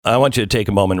I want you to take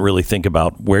a moment and really think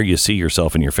about where you see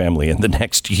yourself and your family in the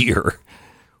next year.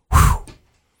 Whew.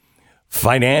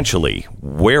 Financially,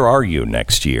 where are you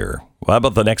next year? How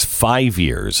about the next 5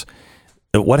 years?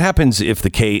 What happens if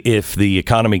the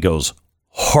economy goes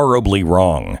horribly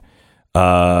wrong?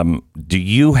 Do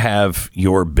you have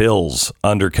your bills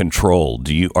under control?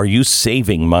 Are you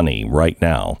saving money right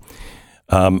now?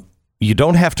 You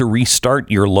don't have to restart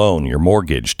your loan, your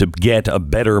mortgage, to get a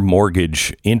better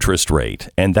mortgage interest rate.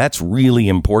 And that's really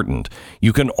important.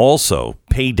 You can also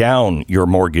pay down your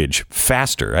mortgage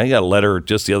faster. I got a letter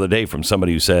just the other day from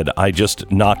somebody who said, I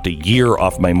just knocked a year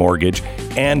off my mortgage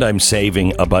and I'm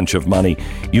saving a bunch of money.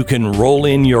 You can roll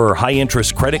in your high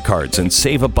interest credit cards and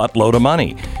save a buttload of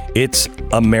money. It's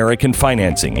American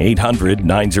Financing,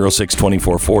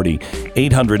 800-906-2440,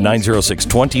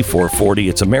 800-906-2440.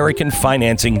 It's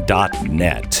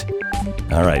AmericanFinancing.net.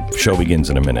 All right, show begins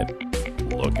in a minute.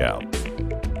 Look out.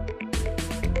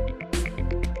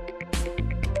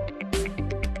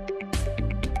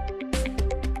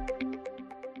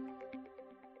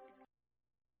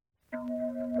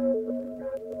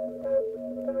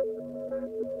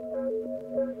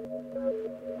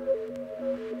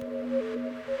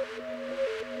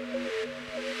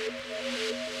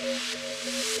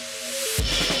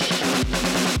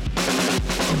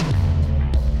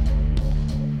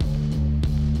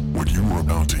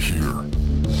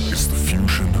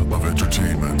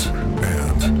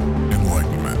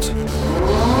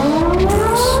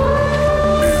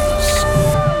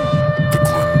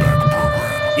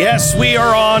 Yes, we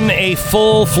are on a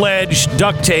full-fledged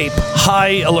duct tape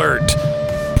high alert.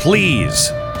 Please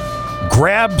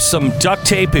grab some duct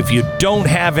tape. If you don't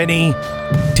have any,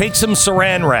 take some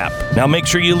saran wrap. Now make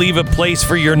sure you leave a place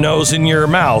for your nose and your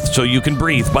mouth so you can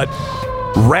breathe, but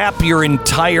wrap your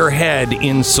entire head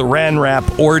in saran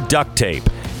wrap or duct tape.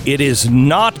 It is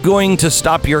not going to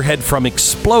stop your head from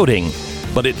exploding,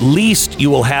 but at least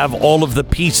you will have all of the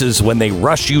pieces when they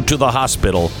rush you to the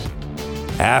hospital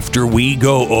after we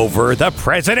go over the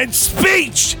president's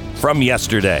speech from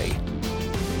yesterday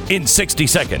in 60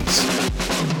 seconds.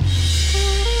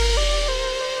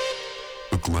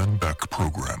 The Glenn Beck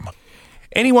Program.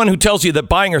 Anyone who tells you that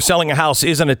buying or selling a house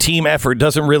isn't a team effort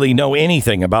doesn't really know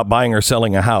anything about buying or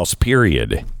selling a house,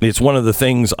 period. It's one of the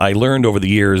things I learned over the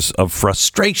years of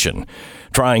frustration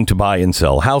trying to buy and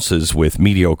sell houses with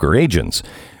mediocre agents.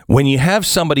 When you have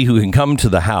somebody who can come to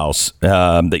the house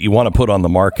that you want to put on the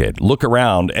market, look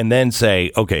around and then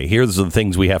say, okay, here's the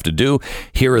things we have to do.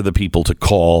 Here are the people to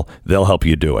call. They'll help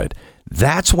you do it.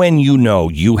 That's when you know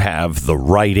you have the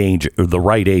right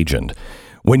agent.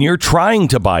 When you're trying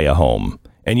to buy a home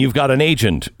and you've got an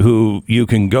agent who you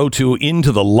can go to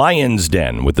into the lion's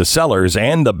den with the sellers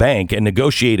and the bank and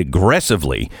negotiate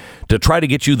aggressively to try to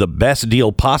get you the best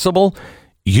deal possible,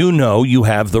 you know you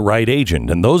have the right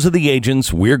agent. And those are the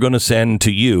agents we're going to send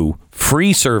to you,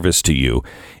 free service to you.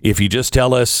 If you just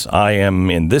tell us, I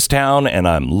am in this town and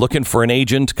I'm looking for an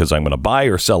agent because I'm going to buy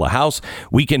or sell a house,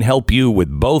 we can help you with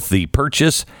both the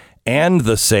purchase and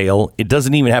the sale. It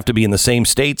doesn't even have to be in the same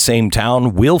state, same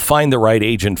town. We'll find the right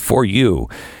agent for you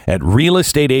at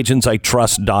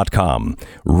realestateagentsitrust.com.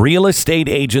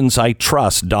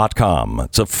 realestateagentsitrust.com.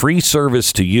 It's a free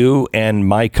service to you and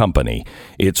my company.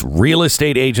 It's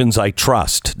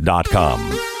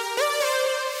realestateagentsitrust.com.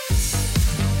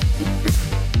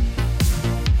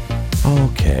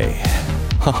 Okay.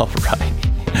 All right.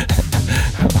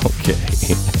 Okay.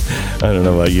 I don't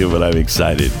know about you, but I'm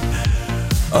excited.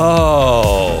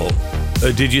 Oh,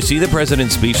 did you see the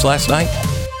president's speech last night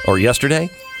or yesterday?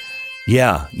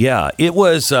 Yeah. It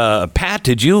was, Pat,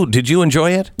 did you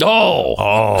enjoy it?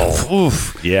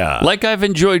 Oof. Yeah. Like I've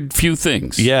enjoyed few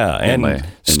things. Yeah. And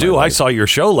Stu, I saw your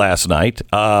show last night.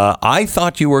 I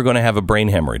thought you were going to have a brain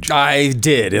hemorrhage. I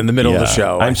did in the middle of the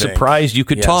show. I'm surprised you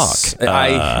could talk.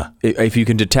 If you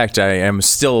can detect, I am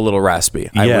still a little raspy.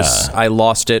 I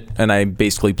lost it, and I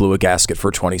basically blew a gasket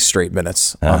for 20 straight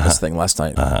minutes on this thing last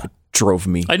night. It drove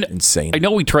me insane. I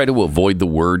know we try to avoid the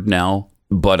word now,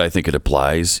 but I think it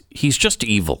applies. He's just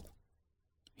evil.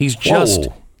 He's just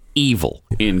evil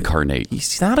incarnate.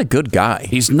 He's not a good guy.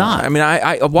 He's not. I mean,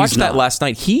 I watched that last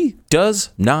night. He does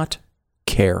not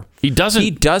care. He doesn't.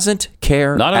 He doesn't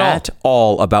care not at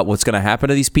all about what's going to happen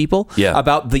to these people. Yeah.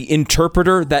 About the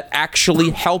interpreter that actually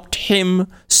helped him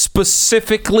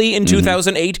specifically in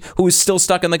 2008, who is still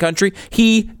stuck in the country.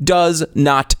 He does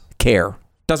not care.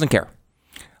 Doesn't care.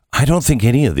 I don't think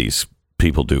any of these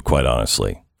people do, quite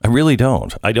honestly. I really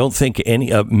don't. I don't think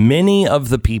many of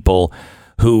the people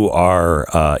who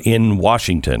are in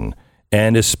Washington,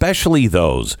 and especially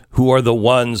those who are the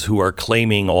ones who are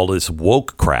claiming all this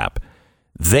woke crap,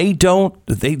 They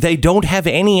don't have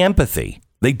any empathy.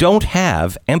 They don't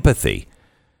have empathy.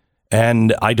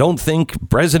 And I don't think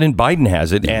President Biden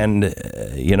has it. And,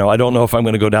 I don't know if I'm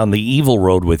going to go down the evil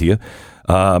road with you.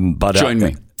 But Join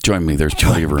me. There's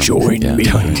plenty of room. Join me.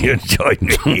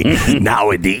 Now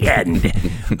at the end.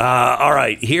 All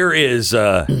right. Here's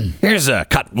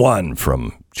cut one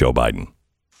from Joe Biden.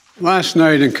 Last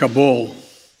night in Kabul,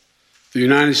 the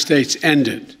United States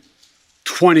ended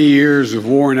 20 years of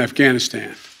war in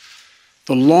Afghanistan.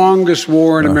 The longest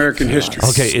war in American history.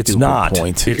 Okay, it's not.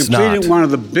 We completed one of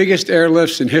the biggest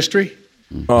airlifts in history.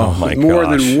 Oh, my God. More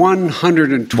than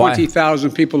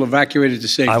 120,000 people evacuated to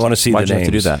safety. I want to see the names. Why'd you have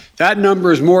to do that? That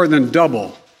number is more than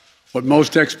double what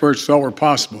most experts thought were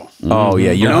possible. Oh,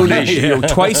 yeah. You're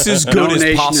twice as good no as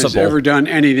nation possible. has ever done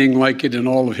anything like it in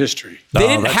all of history. They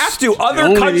didn't have to.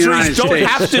 Other countries don't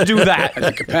have to do that. Had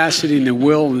the capacity and the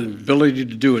will and the ability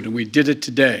to do it, and we did it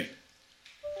today.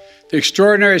 The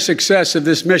extraordinary success of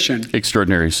this mission was due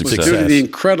to the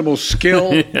incredible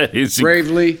skill,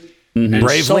 bravery, and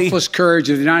selfless courage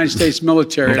of the United States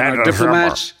military and our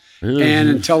diplomats and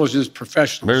intelligence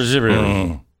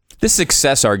professionals. This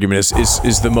success argument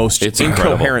is the most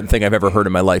incoherent thing I've ever heard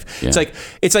in my life. Yeah.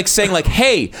 It's like saying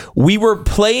hey, we were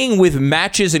playing with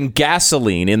matches and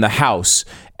gasoline in the house,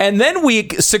 and then we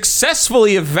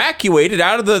successfully evacuated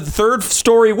out of the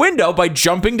third-story window by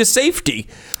jumping to safety.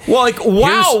 Well,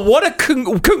 wow, what a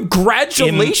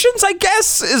congratulations, I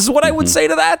guess, is what I would say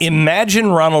to that.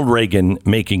 Imagine Ronald Reagan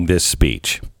making this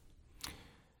speech.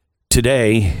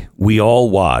 Today, we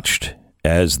all watched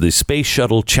as the Space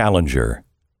Shuttle Challenger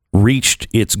reached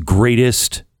its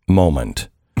greatest moment.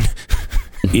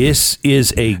 This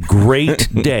is a great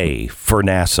day for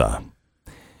NASA.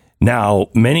 Now,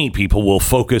 many people will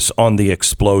focus on the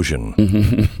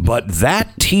explosion, but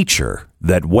that teacher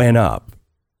that went up,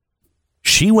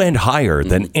 she went higher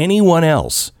than anyone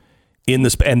else in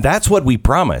this, and that's what we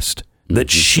promised, that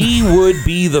she would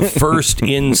be the first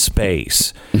in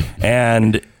space.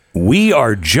 And we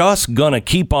are just going to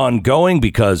keep on going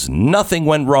because nothing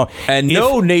went wrong. And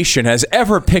no nation has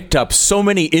ever picked up so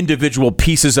many individual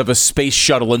pieces of a space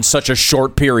shuttle in such a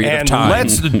short period of time.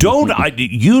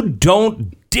 You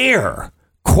don't dare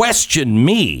question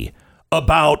me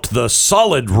about the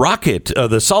solid rocket,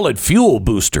 the solid fuel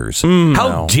boosters.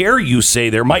 How dare you say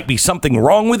there might be something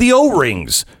wrong with the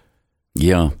O-rings?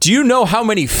 Yeah. Do you know how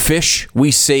many fish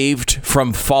we saved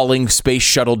from falling space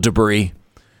shuttle debris?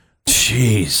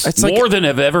 Jeez. It's more than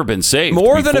have ever been saved.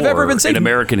 In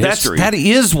American history. That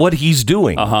is what he's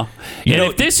doing.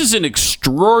 If this is an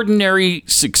extraordinary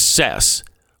success,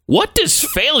 what does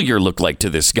failure look like to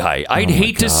this guy? I'd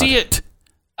hate to see it.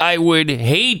 I would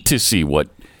hate to see what.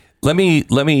 Let me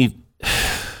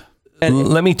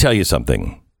tell you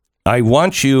something. I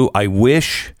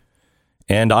wish,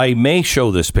 and I may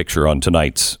show this picture on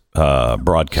tonight's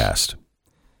broadcast.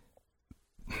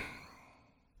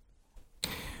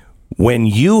 When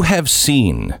you have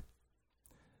seen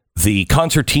the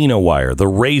concertina wire, the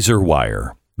razor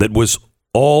wire that was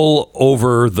all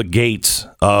over the gates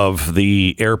of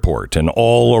the airport and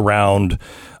all around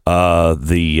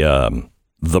the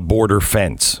border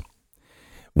fence,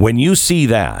 when you see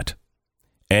that,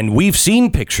 and we've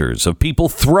seen pictures of people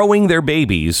throwing their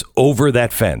babies over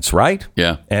that fence, right?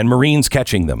 Yeah. And Marines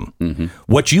catching them. Mm-hmm.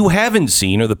 What you haven't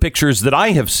seen are the pictures that I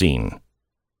have seen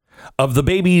of the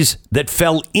babies that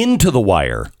fell into the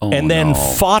wire and then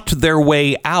fought their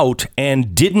way out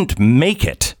and didn't make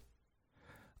it.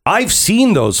 I've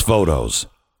seen those photos.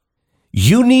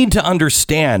 You need to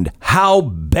understand how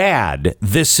bad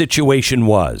this situation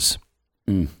was.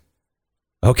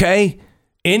 Okay?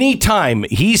 Anytime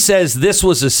he says this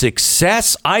was a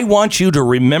success, I want you to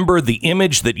remember the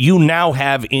image that you now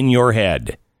have in your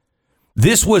head.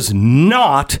 This was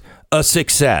not a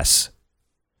success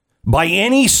by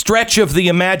any stretch of the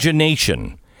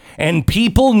imagination. And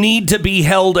people need to be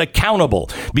held accountable,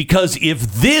 because if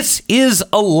this is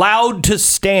allowed to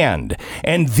stand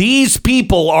and these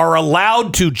people are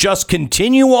allowed to just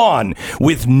continue on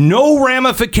with no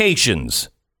ramifications,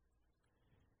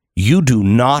 you do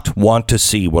not want to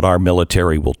see what our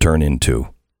military will turn into.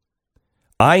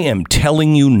 I am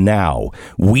telling you now,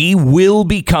 we will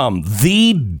become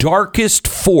the darkest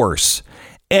force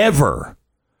ever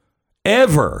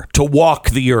to walk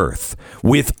the earth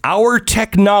with our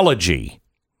technology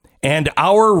and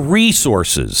our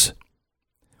resources,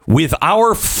 with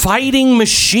our fighting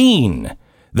machine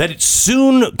that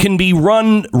soon can be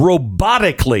run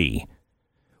robotically.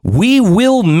 We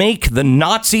will make the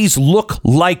Nazis look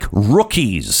like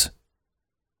rookies.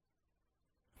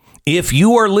 If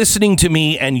you are listening to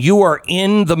me and you are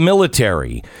in the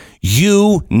military,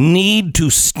 You need to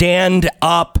stand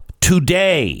up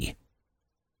today.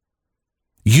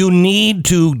 You need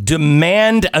to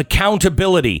demand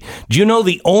accountability. Do you know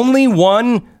the only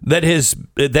one that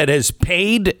has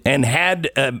paid and had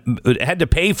to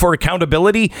pay for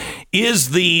accountability is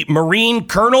the Marine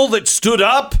colonel that stood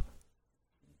up?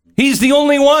 He's the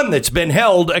only one that's been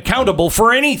held accountable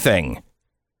for anything.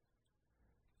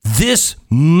 This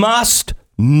must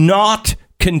not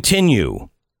continue.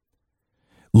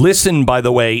 Listen, by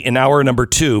the way, in hour number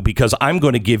 2, because I'm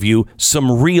going to give you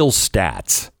some real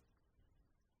stats.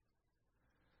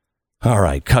 All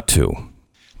right, cut to.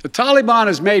 The Taliban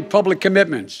has made public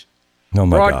commitments.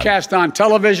 Broadcast on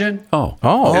television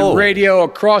and radio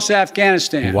across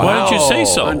Afghanistan. Wow. Why don't you say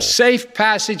so? On safe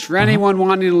passage for anyone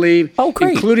wanting to leave,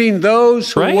 including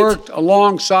those who worked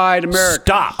alongside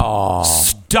America.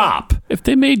 Stop. If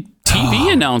they made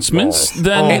TV announcements,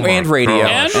 then... And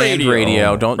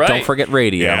radio. Don't forget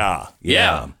radio.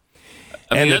 Yeah.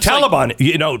 And the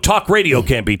Taliban, talk radio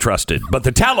can't be trusted, but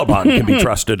the Taliban can be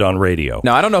trusted on radio.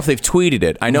 Now, I don't know if they've tweeted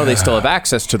it. I know they still have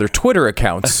access to their Twitter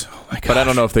accounts, but I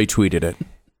don't know if they tweeted it.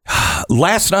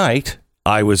 Last night,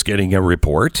 I was getting a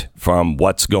report from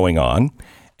what's going on,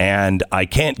 and I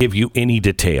can't give you any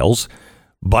details,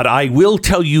 but I will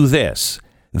tell you this.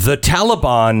 The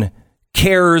Taliban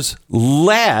cares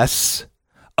less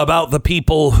about the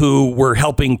people who were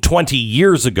helping 20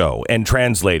 years ago and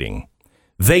translating.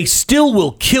 They still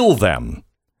will kill them,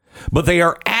 but they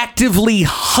are actively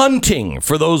hunting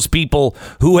for those people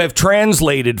who have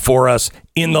translated for us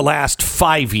in the last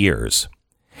 5 years.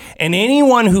 And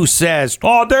anyone who says,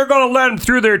 they're going to let them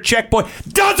through their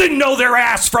checkpoint, doesn't know their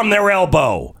ass from their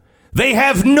elbow. They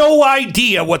have no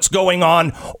idea what's going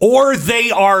on, or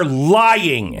they are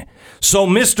lying. So,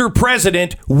 Mr.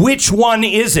 President, which one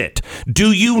is it?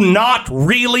 Do you not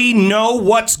really know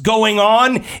what's going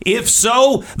on? If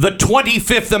so, the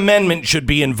 25th Amendment should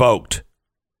be invoked.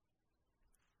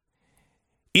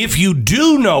 If you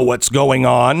do know what's going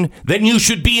on, then you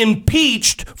should be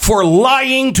impeached for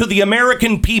lying to the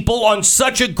American people on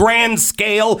such a grand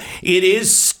scale. It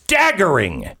is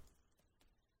staggering.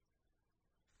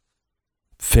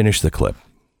 Finish the clip.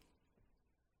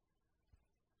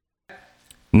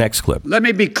 Next clip. Let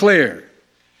me be clear.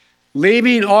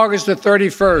 Leaving August the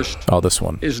 31st this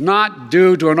one is not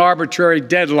due to an arbitrary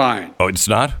deadline. Oh, it's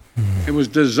not? It was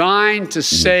designed to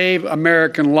save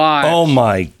American lives. Oh,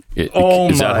 my.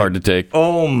 Is that hard to take?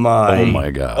 Oh, my. Oh,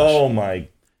 my gosh. Oh, my.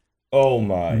 Oh,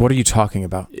 my. What are you talking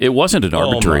about? It wasn't an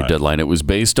arbitrary deadline. It was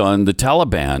based on the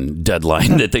Taliban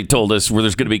deadline that they told us where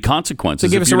there's going to be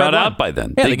consequences if you're not out by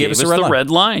then. Yeah, they gave us the red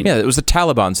line. Yeah, it was the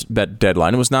Taliban's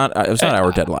deadline. It was not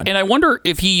our deadline. And I wonder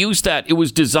if he used that. It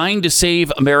was designed to save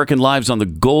American lives on the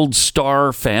Gold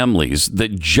Star families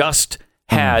that just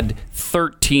had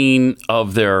 13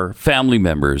 of their family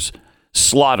members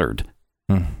slaughtered.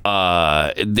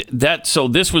 So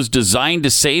this was designed to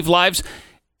save lives.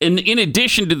 In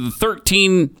addition to the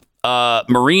 13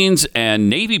 Marines and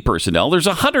Navy personnel, there's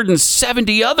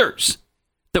 170 others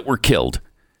that were killed.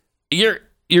 You're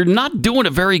not doing a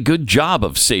very good job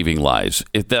of saving lives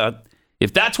if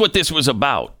that's what this was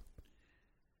about.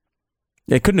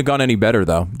 It couldn't have gone any better,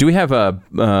 though. Do we have a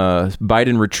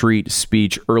Biden retreat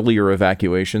speech, earlier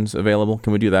evacuations available?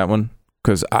 Can we do that one?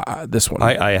 Because this one,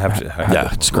 I have to.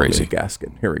 Yeah, it's crazy.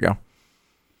 Gasket. Here we go.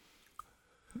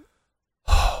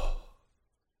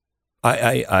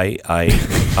 I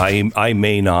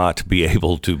may not be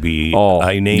able to be.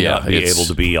 Able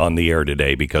to be on the air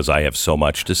today because I have so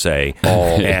much to say,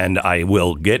 and I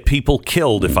will get people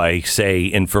killed if I say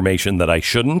information that I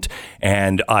shouldn't,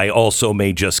 and I also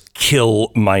may just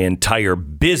kill my entire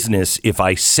business if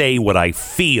I say what I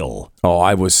feel. Oh,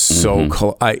 I was so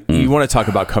close. You want to talk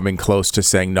about coming close to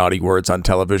saying naughty words on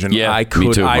television? Yeah, I could.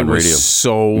 Me too, I was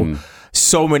radio.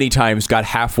 So many times got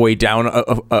halfway down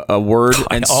a word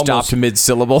and stopped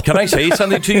mid-syllable. Can I say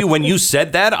something to you? When you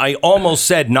said that, I almost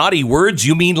said naughty words.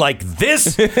 You mean like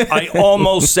this? I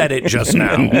almost said it just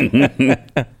now.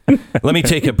 Let me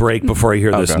take a break before I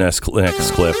hear this next clip.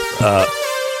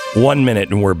 1 minute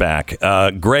and we're back.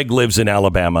 Greg lives in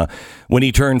Alabama. When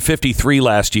he turned 53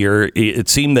 last year, it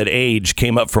seemed that age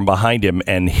came up from behind him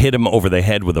and hit him over the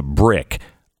head with a brick.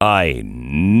 I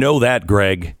know that,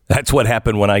 Greg. That's what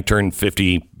happened when I turned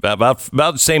 50, about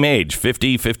the same age,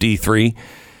 50, 53.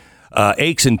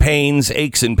 Aches and pains,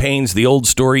 the old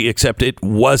story, except it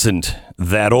wasn't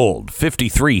that old.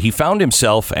 53, he found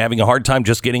himself having a hard time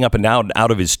just getting up and out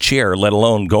of his chair, let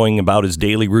alone going about his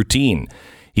daily routine.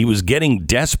 He was getting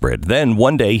desperate. Then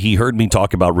one day he heard me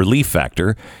talk about Relief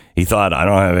Factor. He thought, I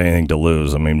don't have anything to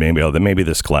lose. I mean, maybe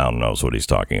this clown knows what he's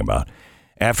talking about.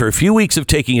 After a few weeks of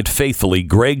taking it faithfully,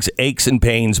 Greg's aches and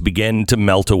pains began to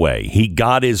melt away. He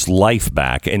got his life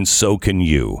back, and so can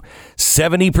you.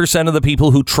 70% of the people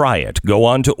who try it go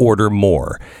on to order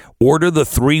more. Order the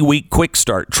 3-week quick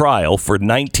start trial for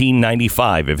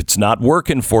 $19.95. If it's not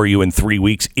working for you in 3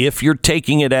 weeks, if you're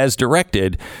taking it as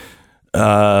directed,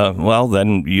 well,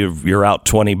 then you're out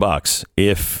 $20.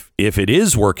 If it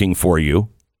is working for you,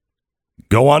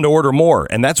 go on to order more.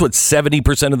 And that's what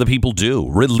 70% of the people do.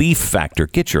 Relief Factor.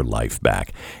 Get your life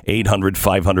back.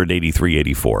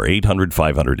 800-500-8384.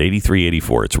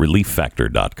 800-500-8384. It's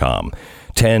relieffactor.com.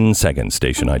 10 seconds.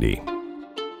 Station ID.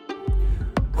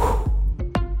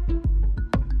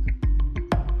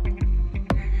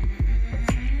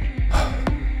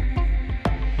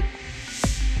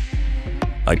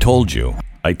 I told you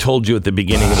at the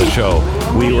beginning of the show,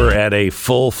 we were at a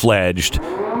full-fledged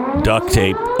duct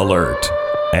tape alert.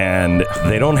 And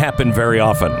they don't happen very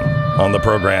often on the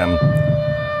program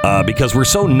because we're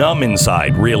so numb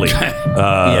inside, really,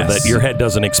 that your head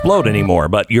doesn't explode anymore.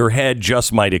 But your head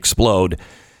just might explode.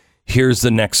 Here's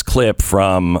the next clip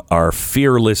from our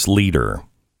fearless leader.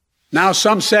 Now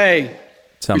some say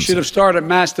we should have started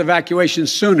mass evacuation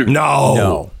sooner.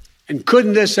 No. And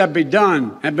couldn't this have been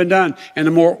done in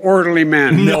a more orderly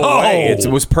manner? No way.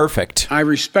 It was perfect. I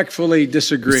respectfully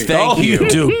disagree. Thank you.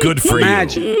 Dude, good for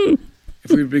you. If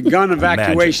we'd begun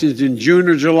evacuations in June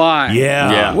or July.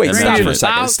 Yeah. Wait,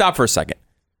 stop for a second.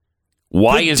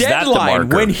 Why is that the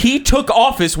marker? When he took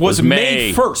office was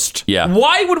May 1st. Yeah.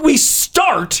 Why would we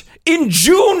start in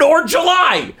June or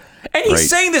July? And he's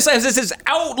saying this as this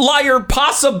outlier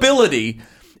possibility.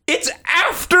 It's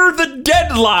after the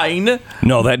deadline.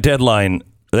 No, that deadline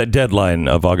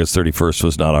of August 31st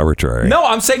was not arbitrary. No,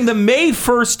 I'm saying the May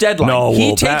 1st deadline. No,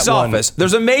 he takes office.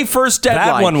 There's a May 1st deadline.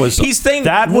 That one was. He's saying,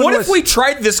 what if we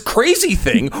tried this crazy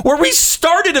thing where we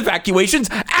started evacuations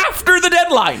after the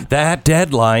deadline? That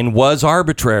deadline was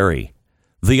arbitrary.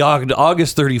 The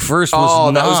August 31st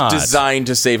was not. That was designed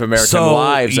to save American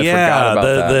lives. I forgot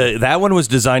about that. That one was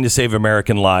designed to save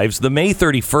American lives. The May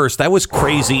 31st, that was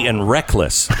crazy and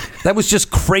reckless. That was just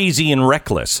crazy and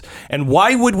reckless. And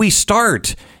why would we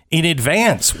start in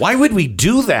advance? Why would we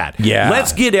do that? Yeah.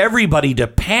 Let's get everybody to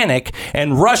panic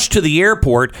and rush to the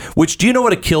airport, which, do you know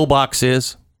what a kill box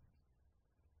is?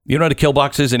 You know what a kill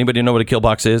box is? Anybody know what a kill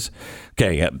box is?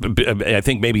 Okay, I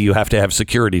think maybe you have to have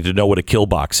security to know what a kill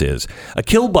box is. A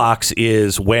kill box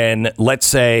is when, let's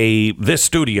say, this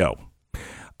studio,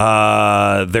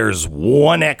 there's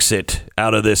one exit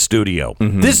out of this studio.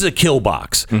 Mm-hmm. This is a kill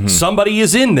box. Mm-hmm. Somebody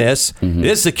is in this. Mm-hmm.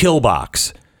 This is a kill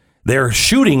box. They're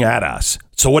shooting at us.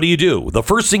 So what do? The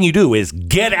first thing you do is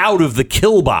get out of the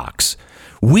kill box.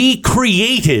 We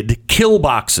created kill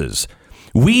boxes.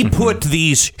 We put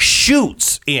these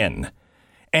chutes in,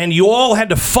 and you all had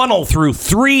to funnel through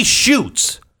 3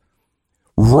 chutes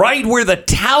right where the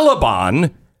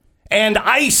Taliban and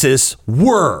ISIS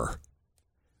were.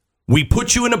 We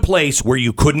put you in a place where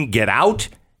you couldn't get out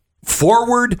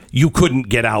forward, you couldn't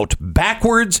get out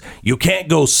backwards, you can't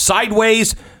go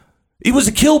sideways. It was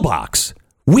a kill box.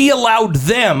 We allowed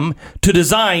them to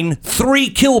design 3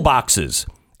 kill boxes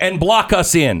and block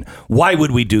us in. Why would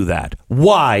we do that?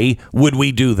 Why would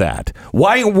we do that?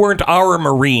 Why weren't our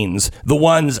Marines the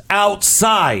ones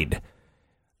outside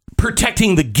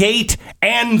protecting the gate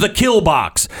and the kill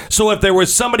box? So if there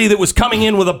was somebody that was coming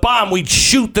in with a bomb, we'd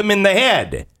shoot them in the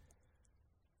head.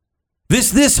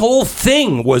 This whole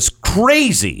thing was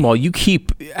crazy. Well,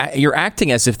 you're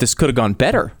acting as if this could have gone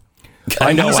better.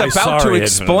 I know. He's about to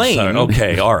explain.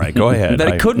 Okay, all right, go ahead.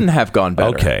 That it couldn't have gone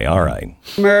better. Okay, all right.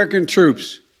 American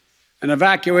troops and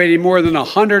evacuating more than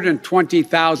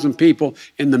 120,000 people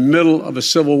in the middle of a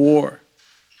civil war.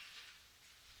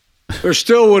 There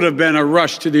still would have been a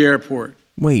rush to the airport.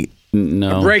 Wait,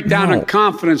 no. A breakdown of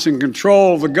confidence and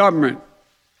control of the government.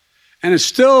 And it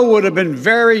still would have been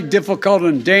very difficult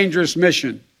and dangerous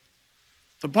mission.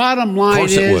 The bottom line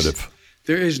is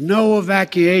there is no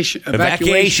evacuation from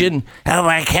the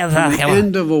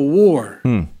end of a war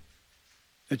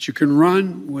that you can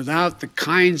run without the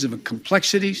kinds of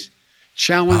complexities,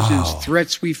 challenges,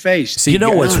 threats we face. You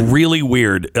know what's really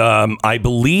weird? I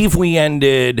believe we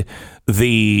ended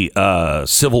the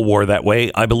Civil War that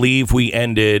way. I believe we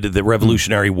ended the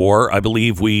Revolutionary War. I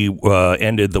believe we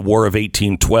ended the War of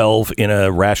 1812 in a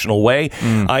rational way.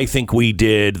 I think we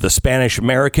did the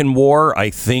Spanish-American War.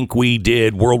 I think we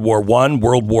did World War I,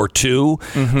 World War II.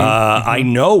 I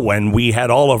know when we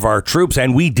had all of our troops,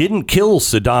 and we didn't kill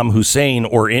Saddam Hussein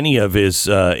or any of his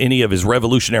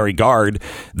Revolutionary Guard,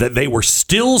 that they were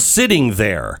still sitting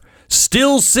there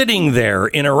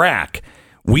in Iraq.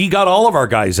 We got all of our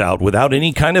guys out without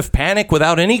any kind of panic,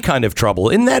 without any kind of trouble.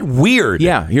 Isn't that weird?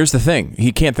 Yeah, here's the thing.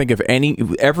 He can't think of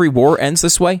every war ends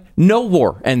this way. No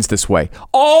war ends this way.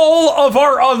 All of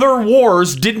our other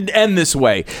wars didn't end this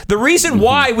way. The reason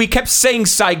why we kept saying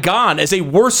Saigon as a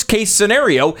worst case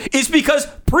scenario is because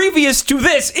previous to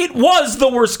this, it was the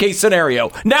worst case scenario.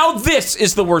 Now this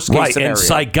is the worst case scenario. And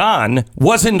Saigon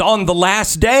wasn't on the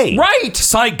last day. Right.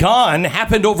 Saigon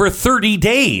happened over 30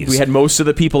 days. We had most of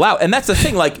the people out. And that's the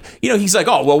thing. Like, he's like,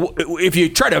 oh, well, if you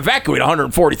try to evacuate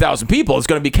 140,000 people, it's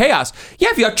going to be chaos. Yeah,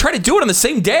 if you try to do it on the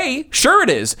same day, sure it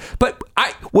is. But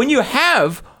when you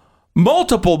have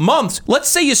multiple months, let's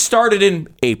say you started in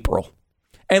April.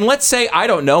 And let's say, I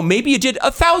don't know, maybe you did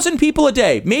 1,000 people a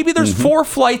day. Maybe there's 4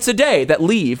 flights a day that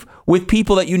leave with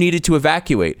people that you needed to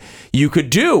evacuate. You could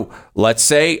do, let's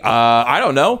say,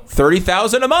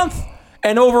 30,000 a month.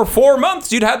 And over 4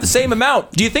 months, you'd have the same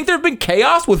amount. Do you think there'd been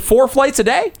chaos with 4 flights a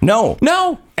day? No.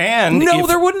 And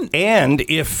there wouldn't. And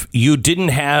if you didn't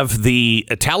have the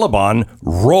Taliban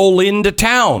roll into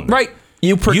town. Right.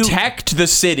 You protect the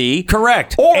city.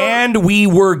 Correct. And we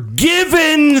were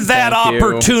given that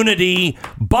opportunity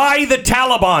by the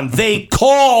Taliban. They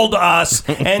called us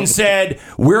and said,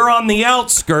 we're on the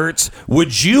outskirts.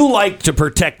 Would you like to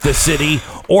protect the city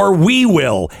or we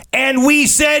will? And we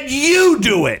said, you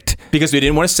do it. Because we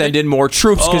didn't want to send in more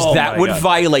troops because that would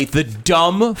violate the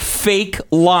dumb, fake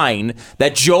line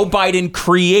that Joe Biden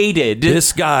created.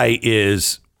 This guy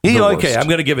is... Okay, I'm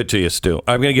going to give it to you, Stu.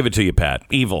 I'm going to give it to you, Pat.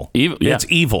 Evil. Yeah. It's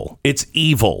evil. It's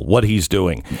evil what he's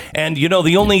doing. And the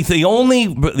only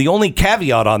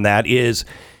caveat on that is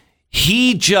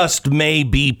he just may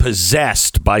be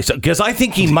possessed by because I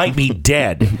think he might be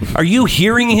dead. Are you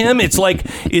hearing him? It's like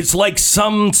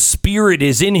some spirit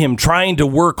is in him trying to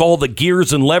work all the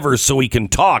gears and levers so he can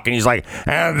talk. And he's like,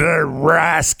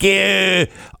 rescue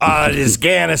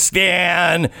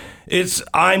Afghanistan.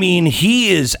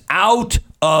 He is out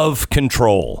of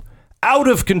control. Out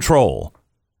of control.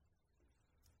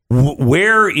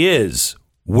 Where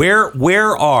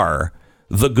are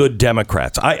the good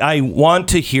Democrats? I want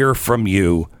to hear from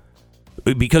you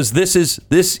because this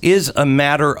is a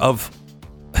matter of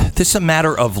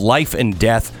life and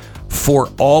death for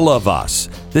all of us.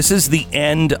 This is the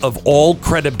end of all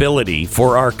credibility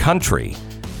for our country.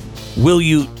 Will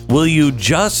you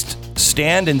just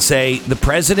stand and say the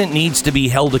president needs to be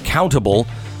held accountable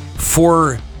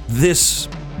for this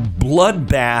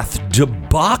bloodbath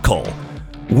debacle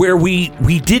where we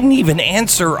didn't even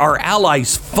answer our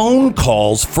allies' phone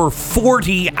calls for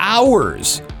 40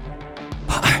 hours?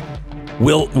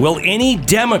 Will any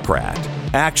Democrat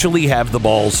actually have the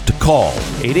balls to call?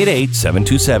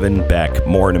 888-727-BECK.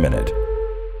 More in a minute.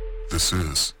 This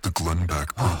is the Glenn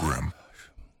Beck Program.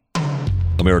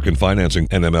 American Financing,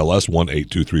 NMLS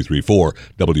 182334,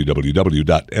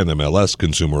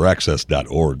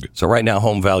 www.nmlsconsumeraccess.org. So right now,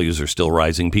 home values are still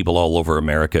rising. People all over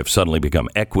America have suddenly become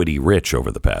equity rich over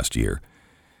the past year.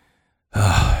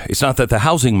 It's not that the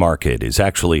housing market is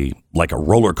actually like a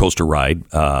roller coaster ride,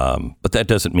 but that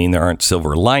doesn't mean there aren't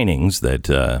silver linings that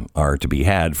are to be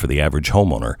had for the average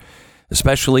homeowner,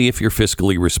 especially if you're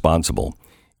fiscally responsible.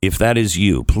 If that is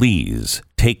you, please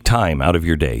take time out of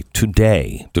your day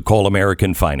today to call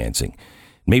American Financing.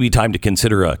 Maybe time to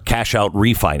consider a cash out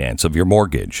refinance of your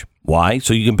mortgage. Why?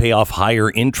 So you can pay off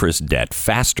higher interest debt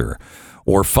faster,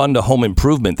 or fund a home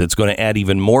improvement that's going to add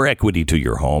even more equity to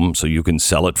your home so you can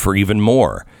sell it for even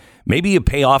more. Maybe you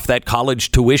pay off that college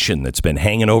tuition that's been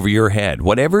hanging over your head.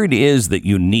 Whatever it is that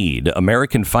you need,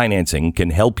 American Financing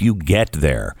can help you get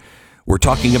there. We're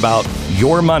talking about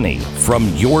your money from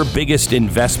your biggest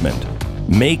investment.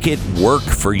 Make it work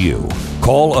for you.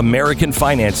 Call American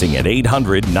Financing at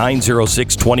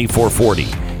 800-906-2440.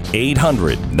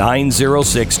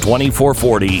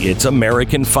 800-906-2440. It's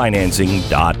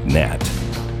AmericanFinancing.net.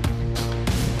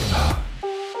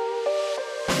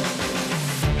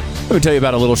 Let me tell you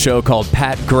about a little show called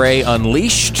Pat Gray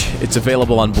Unleashed. It's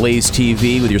available on Blaze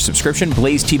TV with your subscription,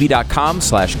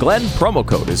 blazetv.com/Glenn. Promo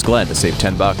code is Glenn to save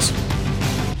 $10.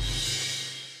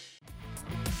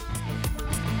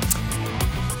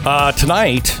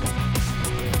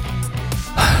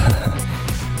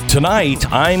 Tonight,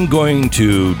 I'm going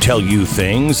to tell you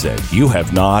things that you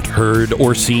have not heard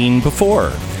or seen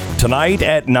before. Tonight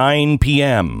at 9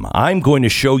 p.m., I'm going to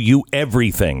show you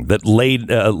everything that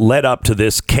led up to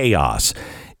this chaos.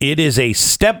 It is a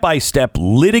step-by-step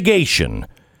litigation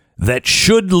that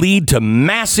should lead to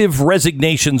massive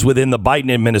resignations within the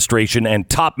Biden administration and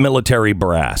top military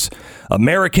brass.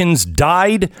 Americans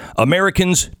died.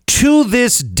 Americans to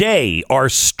this day are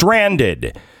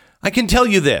stranded. I can tell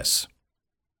you this,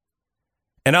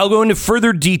 and I'll go into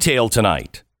further detail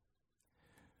tonight.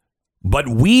 But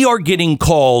we are getting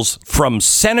calls from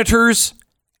senators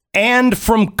and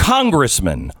from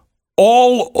congressmen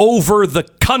all over the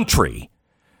country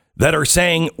that are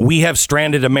saying, we have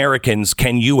stranded Americans.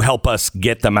 Can you help us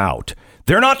get them out?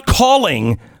 They're not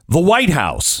calling the White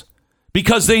House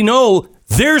because they know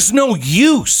there's no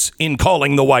use in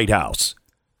calling the White House.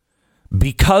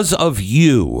 Because of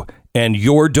you and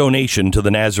your donation to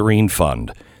the Nazarene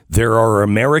Fund, there are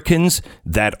Americans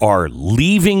that are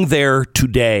leaving there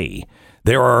today.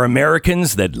 There are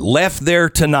Americans that left there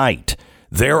tonight.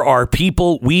 There are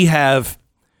people we have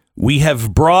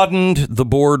broadened the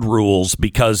board rules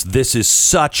because this is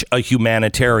such a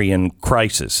humanitarian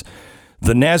crisis.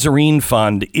 The Nazarene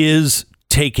Fund is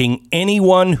taking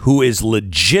anyone who is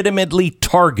legitimately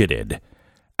targeted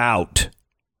out.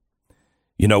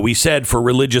 You know, we said for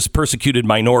religious persecuted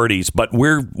minorities, but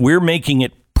we're making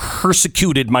it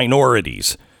persecuted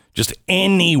minorities. Just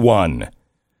anyone.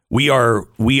 We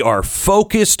are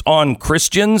focused on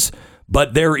Christians,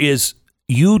 but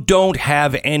you don't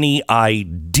have any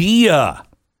idea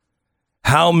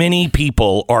how many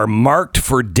people are marked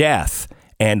for death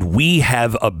and we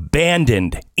have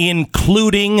abandoned,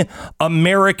 including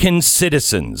American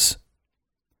citizens.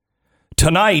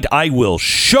 Tonight, I will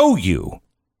show you.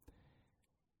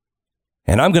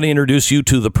 And I'm going to introduce you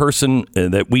to the person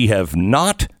that we have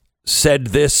not said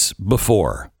this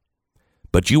before.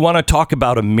 But you want to talk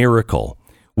about a miracle.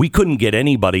 We couldn't get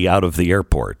anybody out of the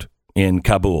airport in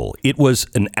Kabul. It was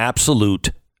an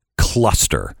absolute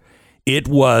cluster. It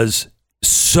was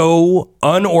so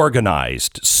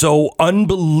unorganized, so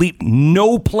unbelievable.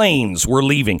 No planes were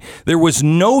leaving. There was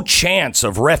no chance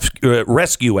of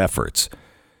rescue efforts.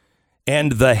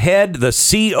 And the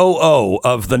COO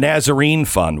of the Nazarene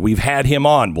Fund, we've had him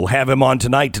on. We'll have him on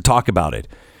tonight to talk about it.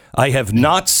 I have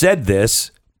not said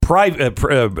this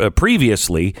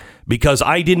previously because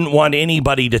I didn't want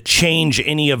anybody to change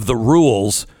any of the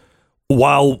rules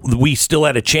while we still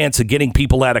had a chance of getting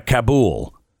people out of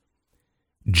Kabul.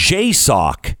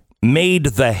 JSOC made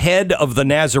the head of the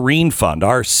Nazarene Fund,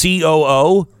 our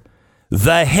COO,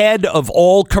 the head of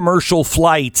all commercial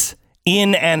flights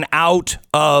in and out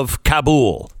of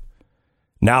Kabul.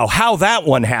 Now, how that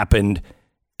one happened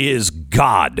is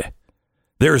God.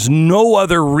 There's no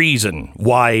other reason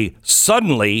why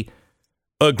suddenly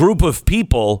a group of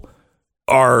people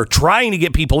are trying to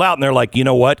get people out and they're like, you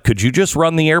know what? Could you just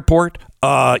run the airport?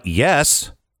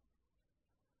 Yes.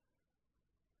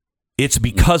 It's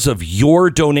because of your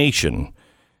donation.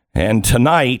 And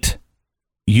tonight,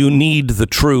 you need the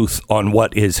truth on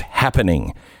what is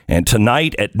happening. And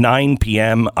tonight at 9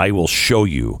 p.m., I will show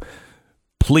you.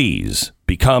 Please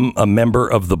become a member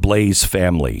of the Blaze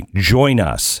family. Join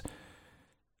us.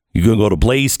 You can go to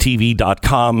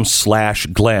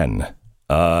blazetv.com/Glenn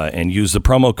and use the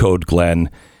promo code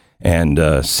Glenn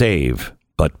and save.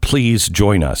 But please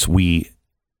join us. We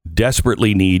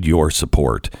desperately need your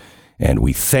support. And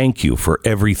we thank you for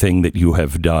everything that you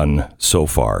have done so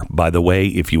far. By the way,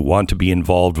 if you want to be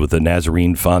involved with the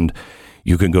Nazarene Fund,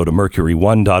 you can go to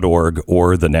mercury1.org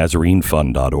or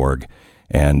thenazarenefund.org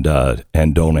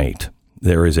and donate.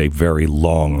 There is a very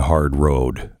long, hard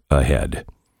road ahead.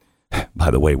 By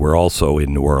the way, we're also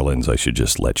in New Orleans. I should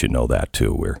just let you know that,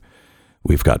 too.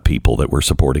 We've got people that we're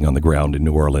supporting on the ground in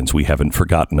New Orleans. We haven't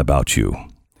forgotten about you.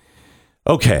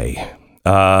 Okay.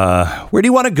 Where do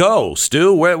you want to go,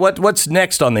 Stu? What's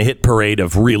next on the hit parade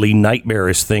of really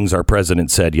nightmarish things our president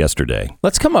said yesterday?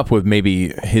 Let's come up with maybe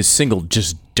his single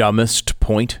just dumbest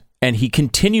point, and he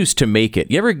continues to make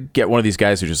it. You ever get one of these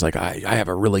guys who are just like, I have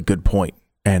a really good point,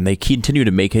 and they continue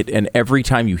to make it, and every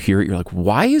time you hear it, you're like,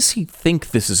 why does he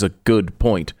think this is a good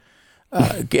point?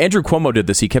 Andrew Cuomo did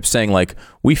this. He kept saying, like,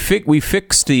 we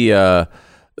fixed the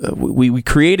we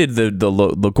created the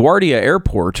LaGuardia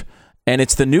Airport. And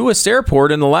it's the newest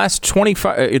airport in the last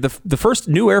 25, the first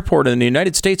new airport in the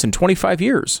United States in 25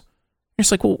 years. You're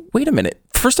just like, well, wait a minute.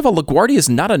 First of all, LaGuardia is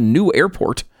not a new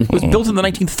airport. It was built in the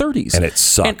 1930s. And it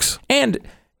sucks. And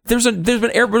there's an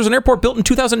airport built in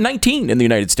 2019 in the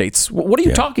United States. What are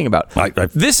you talking about?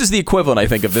 This is the equivalent, I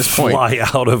think, of this point. Fly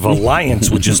out of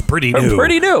Alliance, which is pretty new.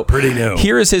 Pretty new.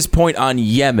 Here is his point on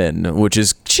Yemen, which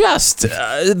is just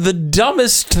the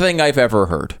dumbest thing I've ever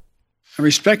heard. I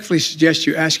respectfully suggest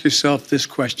you ask yourself this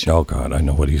question. Oh, God, I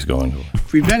know what he's going to.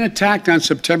 If we've been attacked on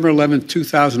September 11th,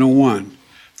 2001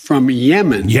 from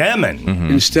Yemen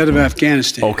instead of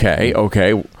Afghanistan. Okay.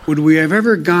 Would we have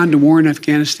ever gone to war in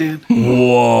Afghanistan?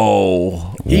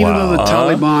 Whoa. Even though the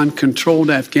Taliban controlled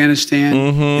Afghanistan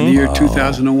in the year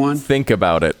 2001? Think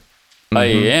about it. I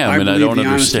am, and I don't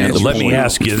understand. Let me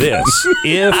ask you this.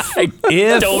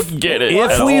 If don't get it.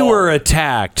 If we were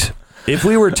attacked If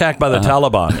we were attacked by the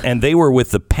Taliban and they were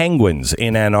with the penguins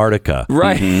in Antarctica,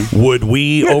 right? Would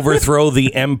we overthrow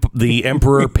the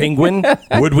emperor penguin?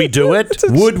 Would we do it?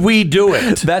 Would we do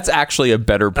it? That's actually a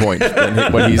better point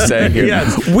than what he's saying here.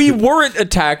 Yes. We weren't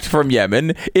attacked from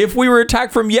Yemen. If we were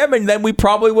attacked from Yemen, then we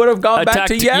probably would have gone back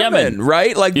to Yemen,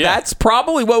 right? Like that's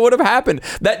probably what would have happened.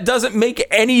 That doesn't make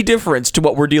any difference to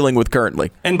what we're dealing with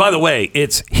currently. And by the way,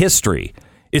 it's history.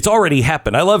 It's already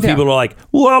happened. I love people who are like,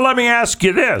 well, let me ask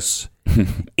you this.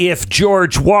 If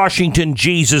George Washington,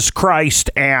 Jesus Christ,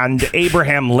 and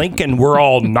Abraham Lincoln were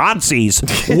all Nazis,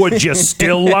 would you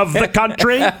still love the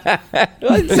country?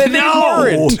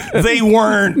 No, they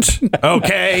weren't.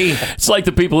 Okay. It's like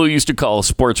the people who used to call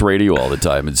sports radio all the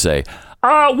time and say,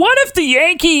 what if the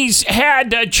Yankees had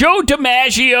Joe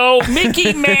DiMaggio,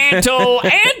 Mickey Mantle,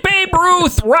 and Babe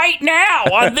Ruth right now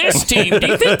on this team? Do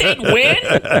you think they'd win?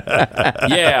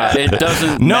 Yeah, it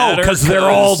doesn't matter. No, because they're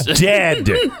all dead.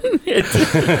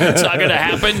 It's not going to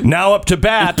happen. Now up to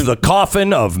bat, the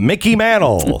coffin of Mickey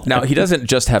Mantle. Now, he doesn't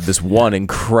just have this one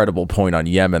incredible point on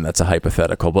Yemen that's a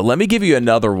hypothetical, but let me give you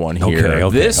another one here.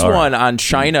 Okay, this one on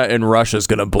China and Russia is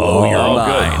going to blow your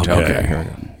mind. Good. Okay, here we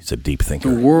go. He's a deep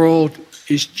thinker. The world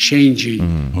is changing.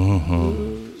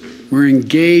 We're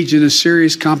engaged in a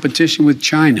serious competition with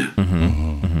China.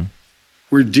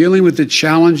 We're dealing with the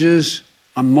challenges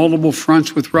on multiple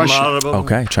fronts with Russia.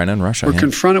 Okay, China and Russia. We're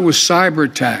confronted with cyber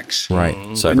attacks. Right.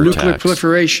 And nuclear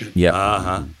proliferation.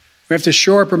 Yeah. We have to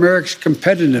shore up America's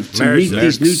competitiveness to meet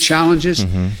these new challenges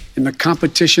in the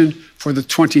competition for the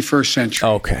 21st century.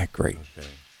 Okay, great.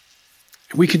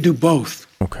 And we can do both.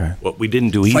 Okay. What we didn't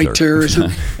do either. Fight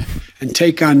terrorism and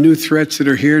take on new threats that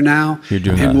are here now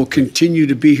and will continue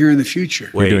to be here in the future.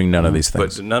 We're doing none of these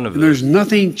things. But none of And there's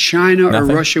nothing China or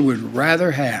Russia would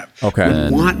rather have.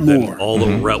 Would want more. All the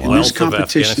in wealth this of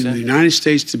competition in the United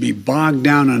States to be bogged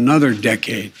down another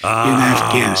decade in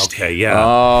Afghanistan. Okay,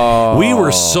 yeah. We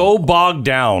were so bogged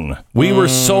down.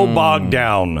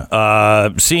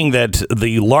 Seeing that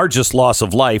the largest loss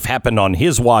of life happened on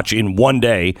his watch in one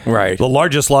day. Right. The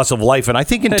largest loss of life, and I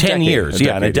think in 10 years.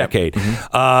 In a decade.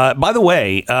 By the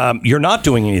way, you're not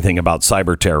doing anything about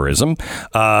cyber terrorism.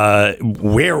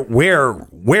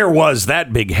 Where was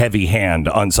that big heavy hand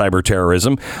on cyber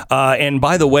terrorism? And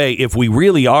by the way, if we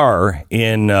really are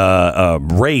in a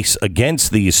race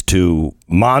against these two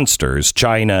monsters,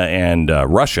 China and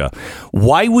Russia,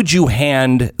 why would you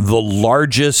hand the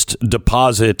largest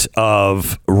deposit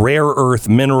of rare earth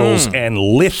minerals and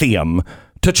lithium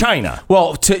to China?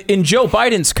 Well, in Joe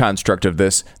Biden's construct of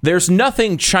this, there's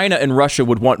nothing China and Russia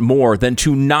would want more than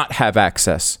to not have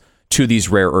access to these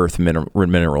rare earth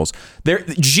minerals.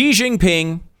 Xi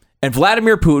Jinping and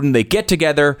Vladimir Putin, they get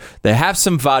together, they have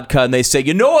some vodka, and they say,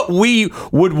 you know what we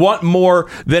would want more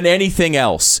than anything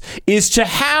else is to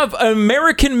have an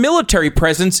American military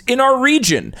presence in our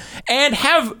region and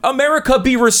have America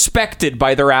be respected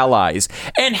by their allies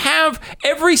and have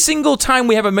every single time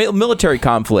we have a military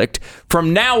conflict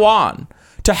from now on,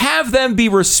 to have them be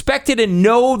respected and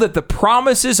know that the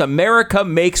promises America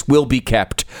makes will be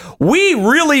kept. We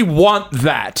really want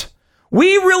that.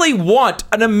 We really want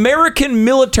an American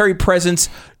military presence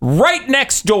right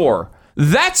next door.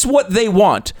 That's what they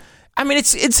want. I mean,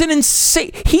 it's an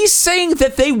insane. He's saying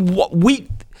that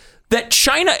that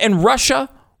China and Russia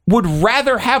would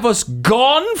rather have us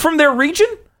gone from their region.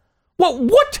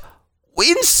 What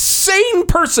insane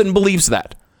person believes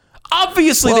that?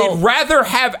 Obviously, they'd rather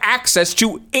have access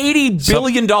to $80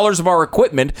 billion of our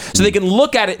equipment so they can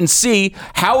look at it and see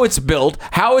how it's built,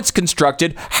 how it's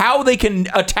constructed, how they can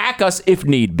attack us if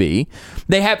need be.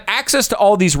 They have access to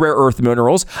all these rare earth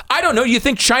minerals. I don't know. You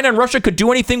think China and Russia could do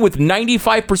anything with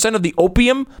 95% of the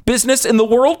opium business in the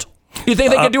world? You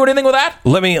think they could do anything with that?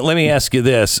 Let me ask you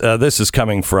this. This is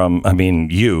coming from,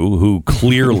 you, who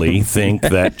clearly think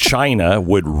that China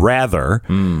would rather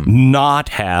not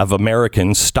have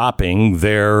Americans stopping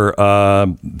their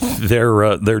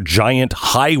giant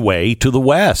highway to the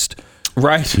west.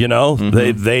 Right. You know,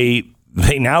 they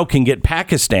now can get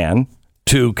Pakistan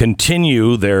to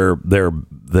continue their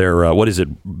what is it,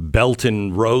 Belt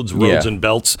and Roads and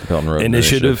Belts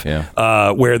initiative,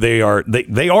 where they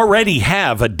already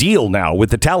have a deal now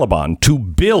with the Taliban to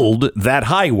build that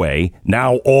highway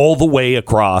now all the way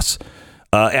across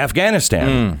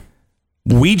Afghanistan.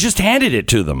 We just handed it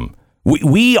to them.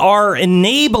 We are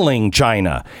enabling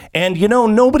China. And,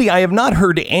 I have not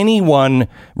heard anyone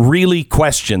really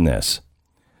question this.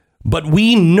 But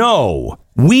we know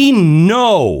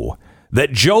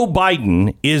that Joe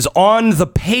Biden is on the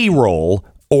payroll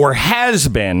or has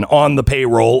been on the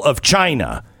payroll of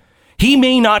China. He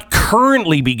may not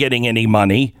currently be getting any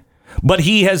money, But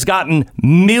he has gotten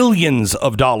millions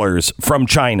of dollars from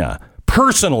China,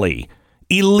 personally,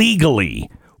 illegally.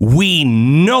 We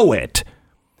know it.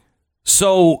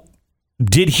 So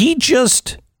did he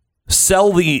just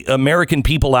sell the American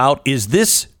people out? Is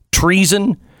this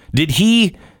treason? Did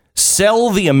he sell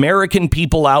the American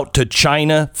people out to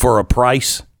China for a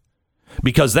price?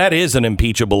 Because that is an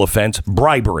impeachable offense.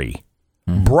 Bribery.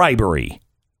 Bribery.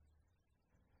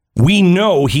 We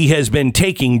know he has been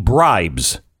taking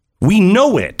bribes. We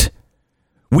know it.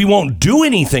 We won't do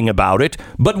anything about it,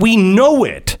 but we know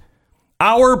it.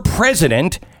 Our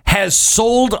president has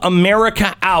sold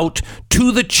America out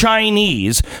to the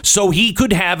Chinese so he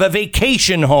could have a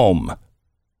vacation home.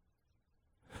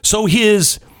 So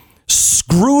his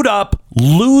screwed up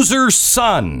loser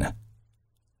son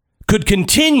could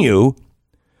continue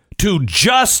to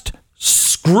just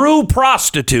screw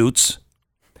prostitutes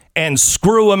and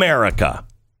screw America.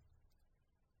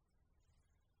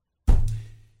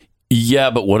 Yeah,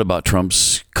 but what about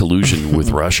Trump's collusion with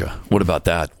Russia? What about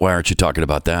that? Why aren't you talking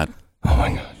about that? Oh,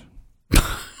 my gosh.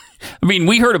 I mean,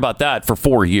 we heard about that for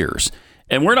 4 years,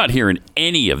 and we're not hearing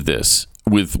any of this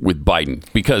with Biden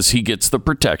because he gets the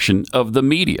protection of the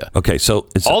media. Okay, so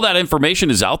all that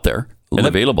information is out there and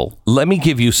available. Let me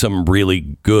give you some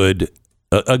really good,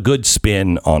 a good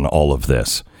spin on all of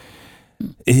this.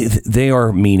 They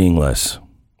are meaningless.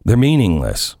 They're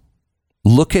meaningless.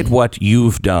 Look at what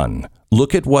you've done.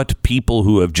 Look at what people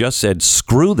who have just said,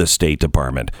 screw the State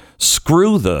Department,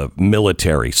 screw the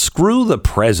military, screw the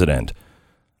president.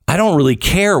 I don't really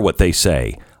care what they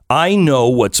say. I know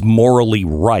what's morally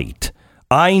right.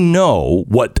 I know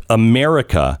what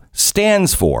America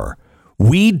stands for.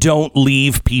 We don't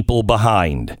leave people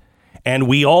behind. And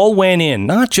we all went in,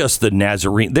 not just the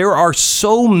Nazarene. There are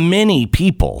so many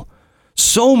people,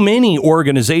 so many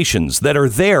organizations that are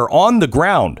there on the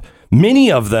ground.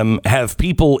 Many of them have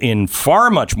people in far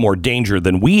much more danger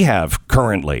than we have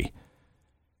currently.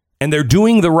 And they're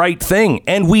doing the right thing.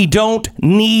 And we don't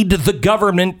need the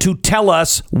government to tell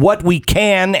us what we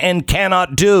can and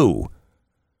cannot do.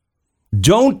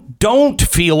 Don't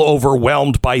feel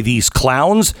overwhelmed by these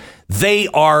clowns. They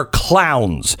are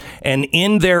clowns. And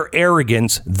in their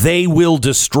arrogance, they will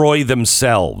destroy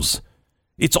themselves.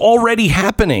 It's already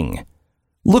happening.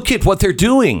 Look at what they're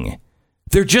doing.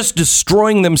 They're just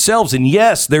destroying themselves. And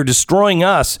yes, they're destroying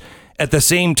us at the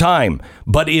same time.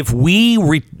 But if we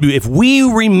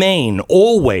remain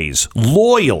always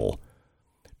loyal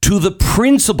to the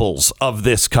principles of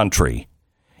this country,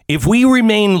 if we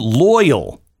remain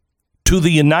loyal to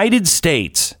the United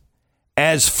States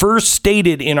as first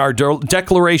stated in our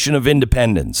Declaration of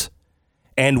Independence,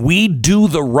 and we do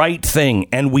the right thing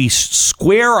and we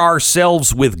square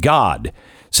ourselves with God,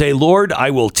 say, Lord,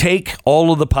 I will take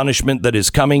all of the punishment that is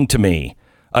coming to me.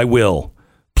 I will.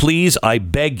 Please, I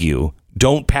beg you,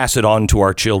 don't pass it on to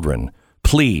our children.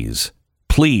 Please,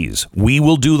 please, we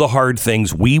will do the hard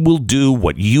things. We will do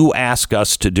what you ask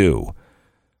us to do.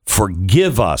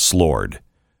 Forgive us, Lord.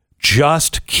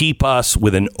 Just keep us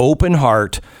with an open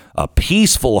heart, a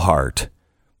peaceful heart,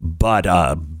 but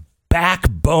a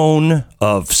backbone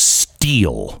of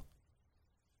steel.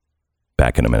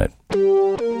 Back in a minute.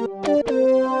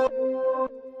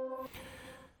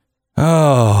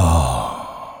 Oh,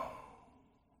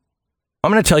 I'm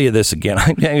going to tell you this again.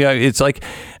 It's like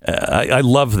I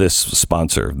love this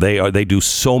sponsor. They do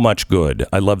so much good.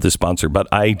 I love this sponsor, but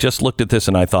I just looked at this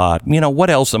and I thought,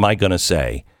 what else am I going to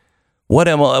say? What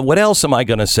else am I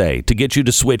going to say to get you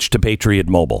to switch to Patriot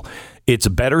Mobile? It's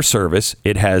a better service.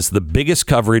 It has the biggest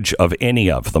coverage of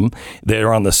any of them.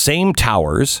 They're on the same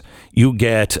towers. You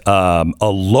get a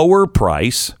lower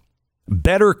price,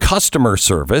 better customer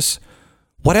service.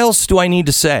 What else do I need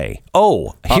to say?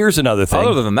 Oh, here's another thing.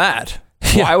 Other than that,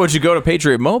 why would you go to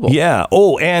Patriot Mobile? Yeah.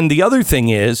 Oh, and the other thing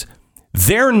is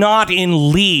they're not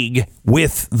in league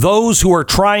with those who are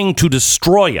trying to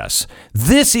destroy us.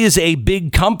 This is a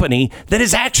big company that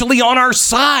is actually on our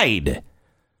side.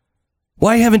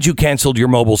 Why haven't you canceled your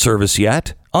mobile service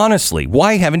yet? Honestly,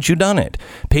 why haven't you done it?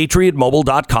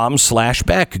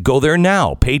 PatriotMobile.com/Beck. Go there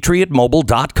now.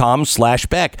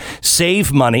 PatriotMobile.com/Beck.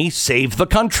 Save money, save the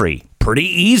country. Pretty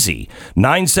easy.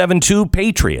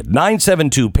 972-PATRIOT.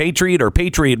 972-PATRIOT or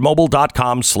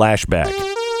PatriotMobile.com/Beck.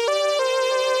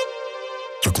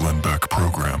 The Glenn Beck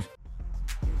Program.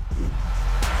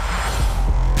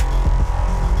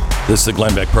 This is the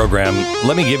Glenn Beck Program.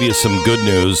 Let me give you some good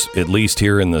news, at least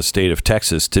here in the state of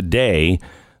Texas. Today,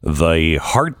 the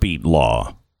heartbeat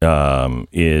law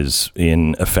is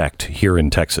in effect here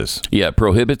in Texas. Yeah, it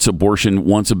prohibits abortion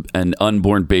once an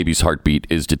unborn baby's heartbeat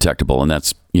is detectable, and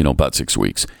that's, about 6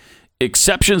 weeks.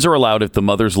 Exceptions are allowed if the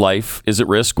mother's life is at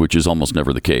risk, which is almost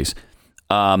never the case.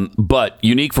 But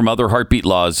unique from other heartbeat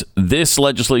laws, this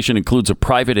legislation includes a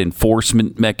private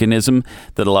enforcement mechanism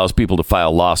that allows people to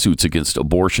file lawsuits against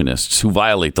abortionists who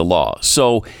violate the law.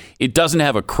 So it doesn't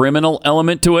have a criminal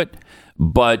element to it,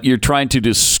 but you're trying to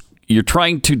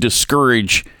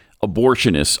discourage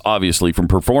abortionists, obviously, from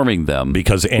performing them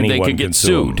because anyone can get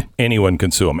sued. Anyone can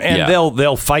sue them, and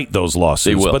they'll fight those lawsuits.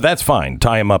 They will. But that's fine.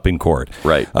 Tie them up in court,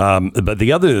 right? But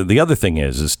the other thing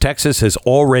is Texas has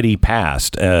already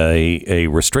passed a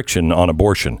restriction on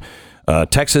abortion.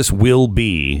 Texas will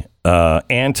be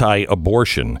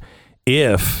anti-abortion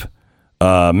if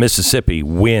Mississippi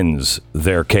wins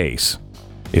their case.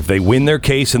 If they win their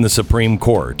case in the Supreme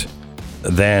Court,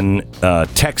 then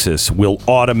Texas will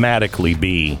automatically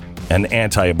be an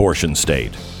anti-abortion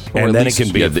state. Or and then least, it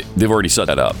can be... they've already set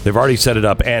that up. They've already set it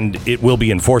up, and it will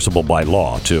be enforceable by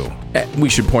law, too. We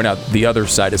should point out the other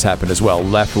side has happened as well.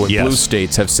 Left and blue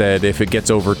states have said if it gets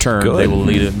overturned, they will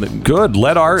lead it. Good.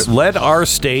 Let our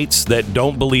states that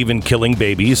don't believe in killing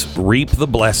babies reap the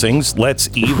blessings.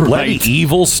 Let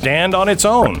evil stand on its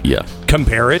own. Yeah.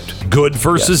 Compare it, good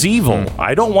versus evil.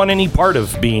 I don't want any part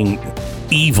of being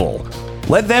evil.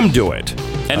 Let them do it.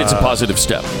 And it's a positive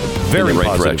step. Very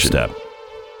positive step.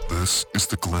 This is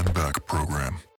the Glenn Beck Program.